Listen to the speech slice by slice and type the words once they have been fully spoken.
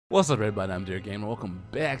What's up, everybody? I'm Dear Gamer. Welcome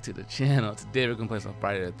back to the channel. Today we're gonna play some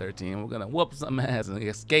Friday the 13th. We're gonna whoop some ass and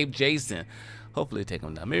escape Jason. Hopefully take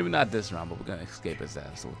him down. Maybe not this round, but we're gonna escape his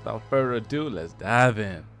ass. So without further ado, let's dive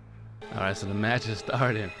in. Alright, so the match is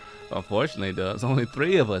starting. Unfortunately though, there's only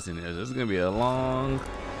 3 of us in here. This is gonna be a long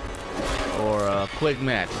or a quick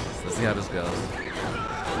match. Let's see how this goes.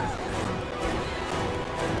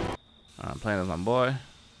 I'm playing as my boy.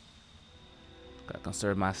 Gotta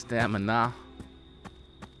conserve my stamina.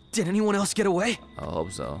 Did anyone else get away? I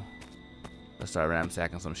hope so. Let's start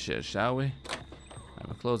ransacking some shit, shall we? I'm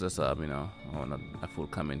gonna close this up, you know. I don't want that fool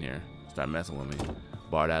to come in here, start messing with me.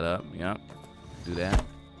 Bar that up, yep. Do that.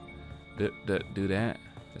 Do that.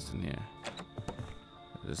 It's in here.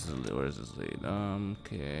 This is, where does this lead?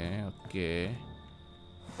 Okay.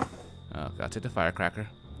 I'll take the firecracker.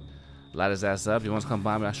 Light his ass up. He wants to come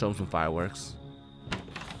by me, I'll show him some fireworks.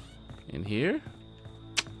 In here?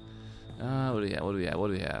 What do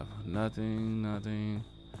we have? Nothing.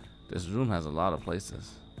 This room has a lot of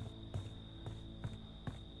places.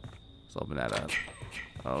 Let's open that up.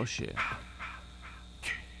 Oh shit.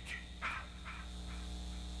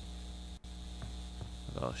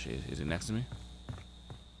 Oh shit, is he next to me?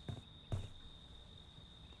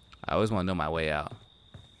 I always want to know my way out.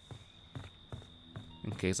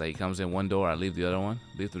 In case like he comes in one door, I leave the other one.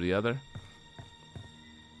 Leave through the other.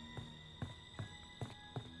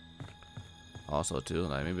 Also too,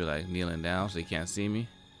 like maybe like kneeling down so he can't see me.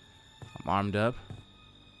 I'm armed up.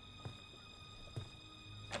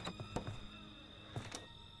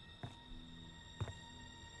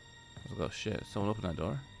 Let's go. Shit, someone open that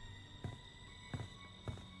door.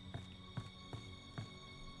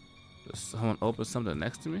 Does someone open something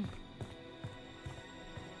next to me?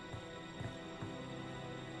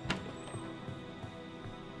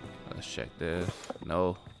 Let's check this.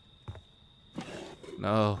 No.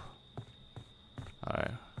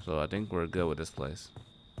 Alright, so I think we're good with this place.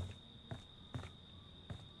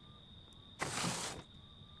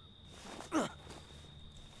 Alright,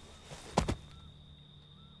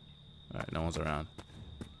 no one's around.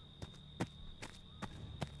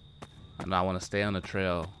 I know I want to stay on the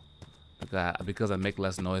trail because I make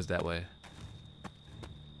less noise that way.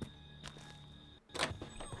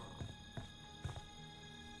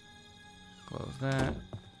 Close that.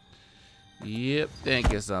 Yep,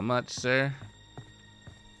 thank you so much, sir.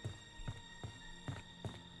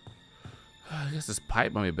 I guess this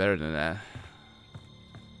pipe might be better than that.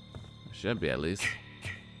 It should be, at least.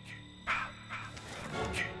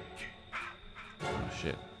 Oh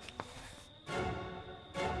shit.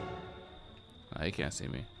 Oh, he can't see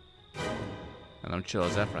me. And I'm chill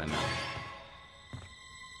as F right now.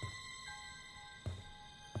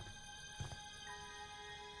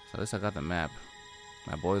 So at least I got the map.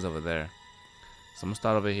 My boy's over there. So I'm gonna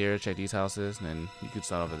start over here, check these houses, and then you can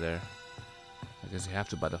start over there. I guess you have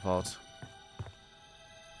to by default.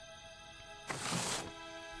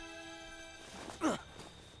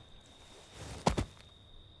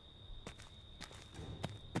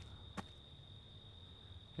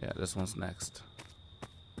 Yeah, this one's next.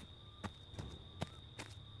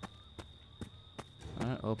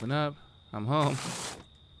 Alright, open up. I'm home.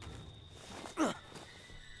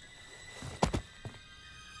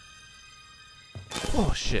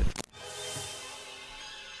 Oh shit.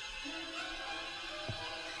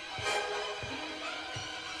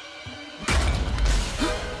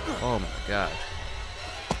 Oh my god.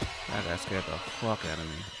 That guy scared the fuck out of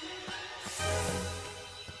me.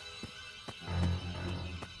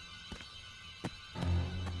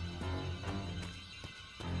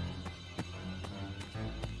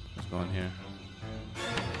 Let's go in here.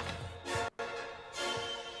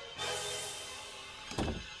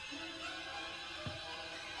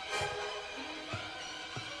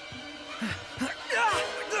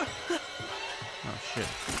 Oh shit.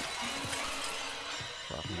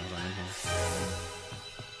 Fuck no, I'm in here.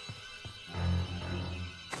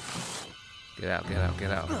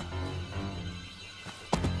 Get out.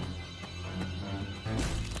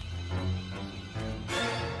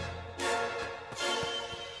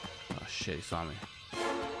 Oh shit, he saw me.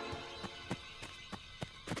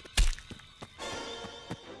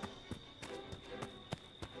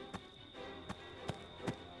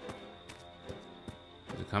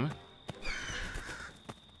 Is he coming?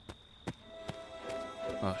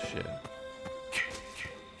 Oh shit.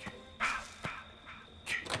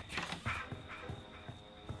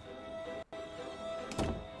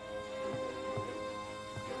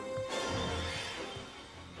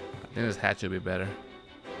 I think this hatch would be better.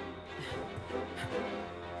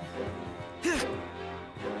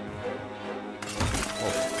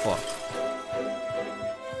 Oh fuck.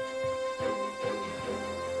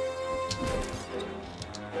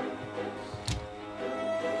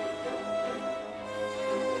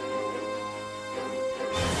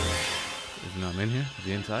 in here? Is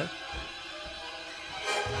he inside?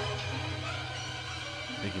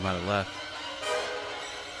 I think he might have left.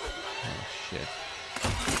 Oh shit.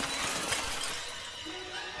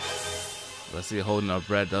 Let's see if holding our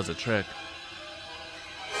breath does a trick.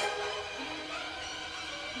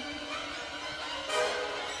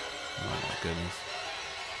 Oh my goodness.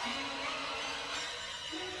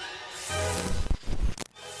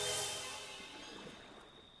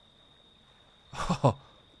 Oh,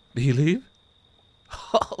 did he leave?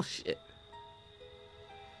 Oh shit.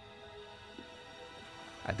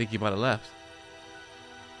 I think he might have left.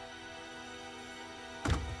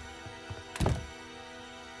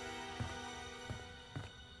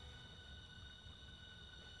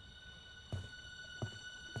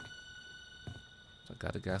 So I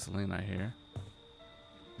got the gasoline right here.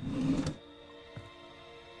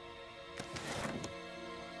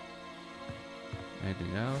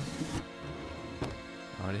 Anything else?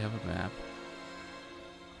 I already have a map.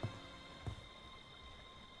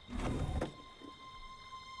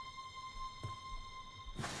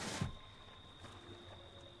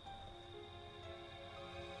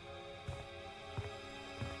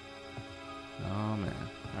 Oh man.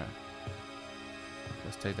 Alright.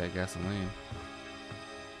 Let's take that gasoline.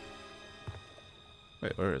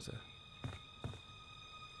 Wait, where is it?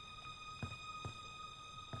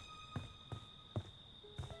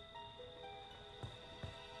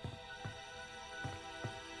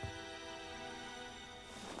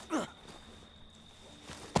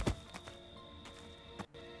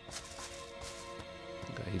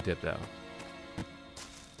 Okay, he dipped out.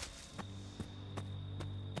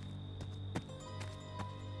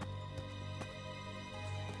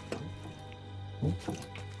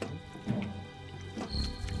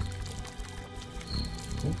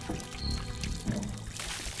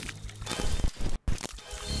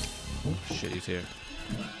 Shit, he's here.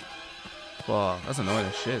 Wow, that's annoying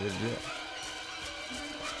as shit, isn't it?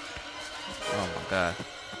 Oh my god.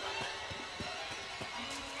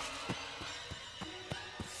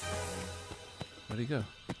 Where'd he go?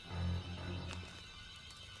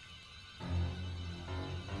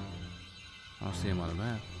 I don't see him on the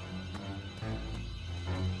map.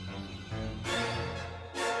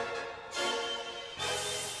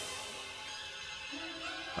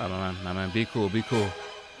 Oh my man, be cool, be cool.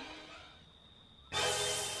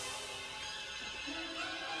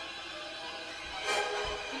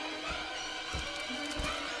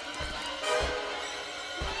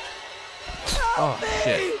 Oh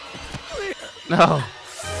shit. No.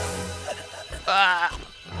 Ah.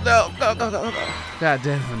 No. God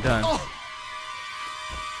damn, I'm done.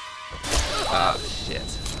 Oh shit.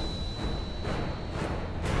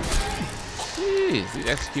 Jeez, these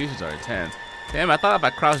executions are intense. Damn, I thought if I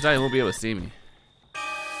crouched down, he won't be able to see me.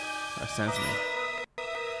 Or sense me.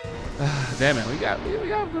 Damn it,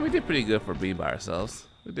 we did pretty good for being by ourselves.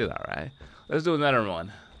 We did alright. Let's do another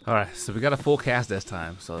one. Alright, so we got a full cast this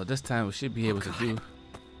time. So this time we should be able to do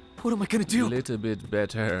What am I gonna do? a little bit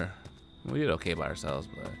better. We did okay by ourselves,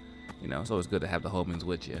 but you know, it's always good to have the homies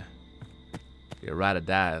with you. Your ride or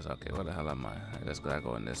dies. Okay, what the hell am I? I just gotta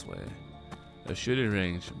go in this way. The shooting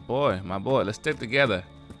range. Boy, my boy, let's stick together.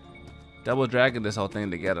 Double dragging this whole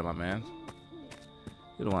thing together, my man.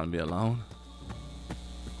 You don't want to be alone.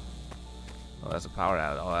 Oh, that's a power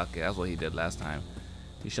out. Oh, okay, that's what he did last time.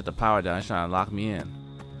 He shut the power down. He's trying to lock me in.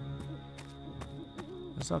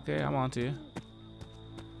 It's okay. I'm on to you.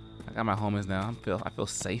 I got my homies now. I feel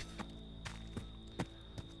safe.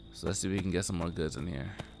 So let's see if we can get some more goods in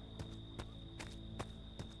here.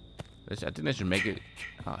 I think they should make it.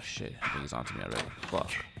 Oh shit! I think he's onto me already.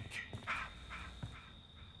 Fuck.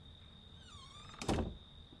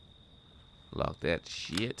 Lock that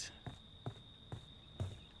shit.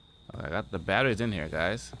 Okay, I got the batteries in here,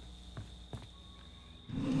 guys.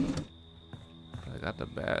 I got the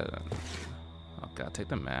battery. Okay, I'll take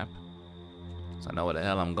the map, so I know where the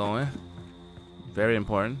hell I'm going. Very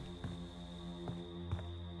important.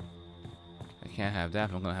 I can't have that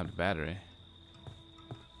if I'm gonna have the battery.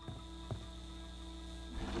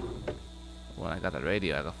 When I got the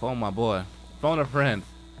radio, I can phone my boy. Phone a friend.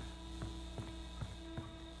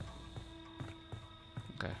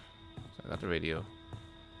 Okay, so I got the radio.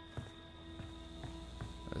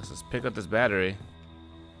 Let's just pick up this battery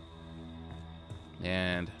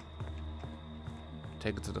and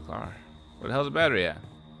take it to the car. Where the hell's the battery at?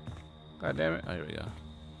 God damn it. Oh, here we go.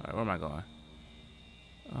 Alright, where am I going?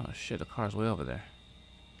 Oh shit, the car's way over there.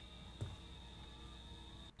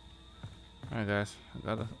 Alright guys,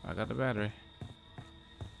 I got the battery.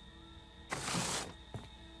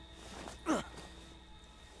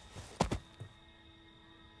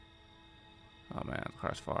 Oh man, the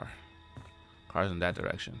car's far. Car's in that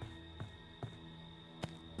direction.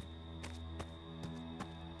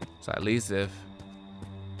 So at least if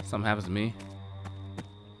something happens to me,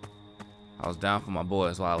 I was down for my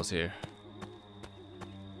boys while I was here.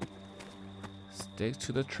 Stick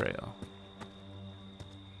to the trail.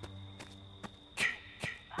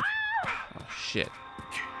 Oh shit.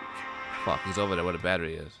 Fuck, he's over there where the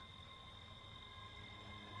battery is.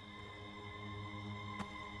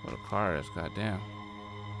 Where the car is, goddamn.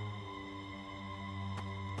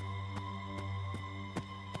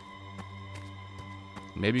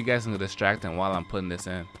 Maybe you guys can distract him while I'm putting this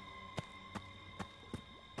in.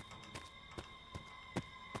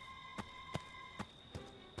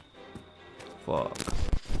 Fuck.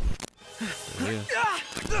 There he is.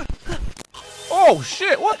 Oh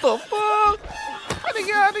shit, what the fuck? I think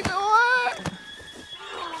what?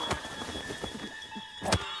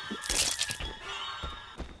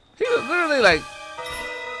 He was literally like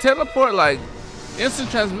teleport, like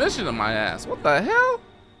instant transmission on my ass. What the hell?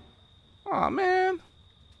 Oh man.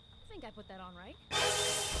 I think I put that on right.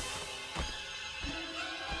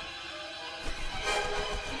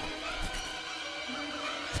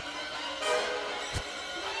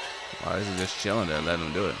 Why is he just chilling there, letting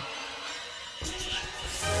him do it?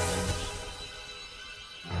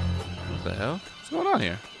 What the hell? What's going on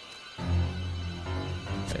here?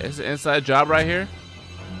 Hey, is it an inside job right here?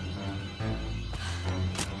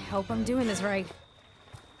 I hope I'm doing this right.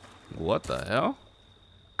 What the hell?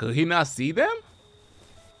 Could he not see them?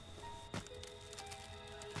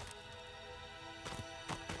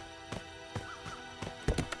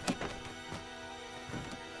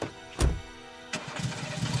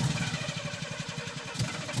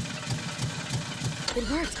 It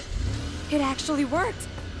worked. It actually worked.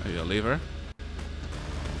 Are you gonna leave her?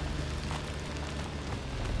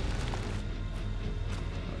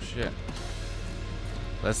 Oh shit.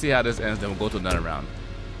 Let's see how this ends, then we'll go to another round.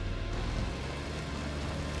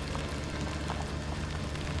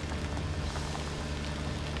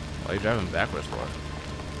 Why are you driving backwards for?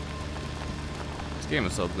 This game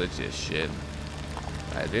is so glitchy as shit.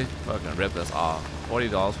 Like, they fucking ripped us off.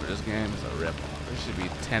 $40 for this game is a rip off. It should be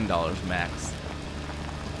 $10 max.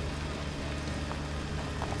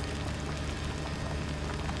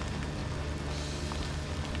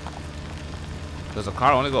 Does the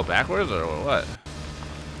car only go backwards or what?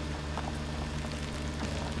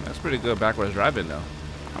 That's pretty good backwards driving though.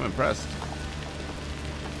 I'm impressed.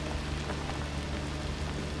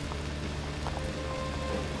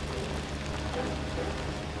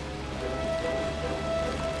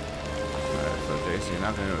 Alright, so Jason, you're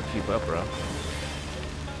not gonna be able to keep up, bro.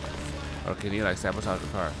 Or can you like sabotage the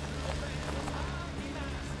car?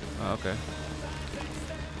 Oh, okay.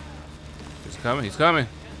 He's coming, he's coming.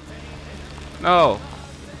 No.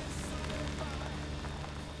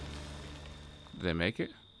 Did they make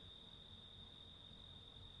it?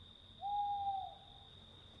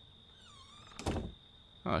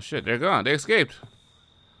 Oh shit, they're gone. They escaped.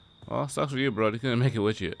 Well, sucks for you, bro. They couldn't make it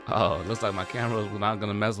with you. Oh, looks like my camera was not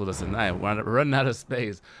gonna mess with us tonight. We're running out of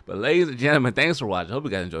space. But ladies and gentlemen, thanks for watching. Hope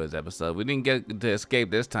you guys enjoyed this episode. We didn't get to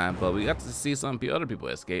escape this time, but we got to see some other people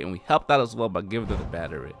escape, and we helped out as well by giving them the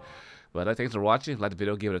battery. But thanks for watching. If you liked the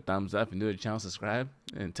video, give it a thumbs up. If you're new to the channel, subscribe.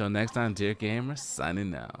 Until next time, dear gamers,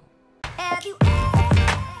 signing out.